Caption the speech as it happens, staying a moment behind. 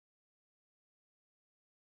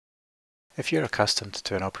If you're accustomed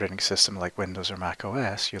to an operating system like Windows or Mac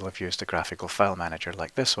OS, you'll have used a graphical file manager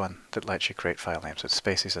like this one that lets you create file names with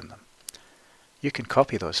spaces in them. You can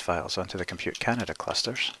copy those files onto the Compute Canada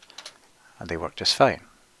clusters, and they work just fine.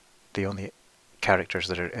 The only characters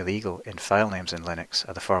that are illegal in file names in Linux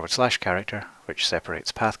are the / character, which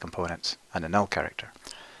separates path components, and a null character.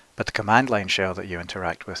 But the command line shell that you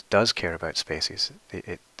interact with does care about spaces.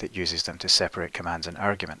 It uses them to separate commands and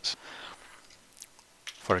arguments.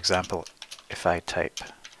 For example, if I type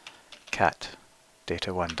cat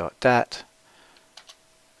data1.dat,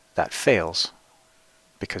 that fails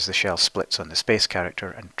because the shell splits on the space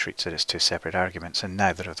character and treats it as two separate arguments, and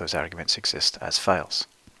neither of those arguments exist as files.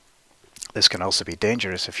 This can also be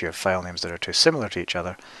dangerous if you have file names that are too similar to each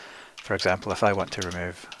other. For example, if I want to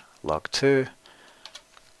remove log2,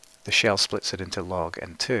 the shell splits it into log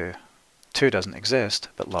and 2. 2 doesn't exist,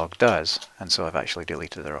 but log does, and so I've actually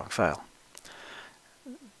deleted the wrong file.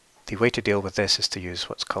 The way to deal with this is to use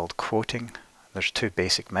what's called quoting. There's two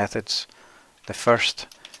basic methods. The first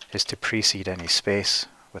is to precede any space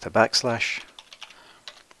with a backslash,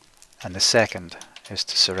 and the second is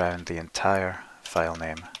to surround the entire file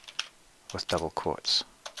name with double quotes.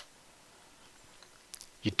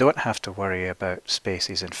 You don't have to worry about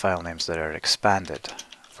spaces in file names that are expanded.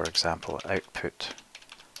 For example, output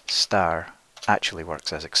star actually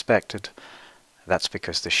works as expected. That's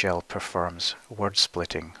because the shell performs word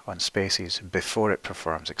splitting on spaces before it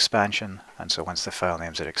performs expansion, and so once the file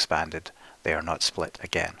names are expanded, they are not split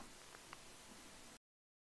again.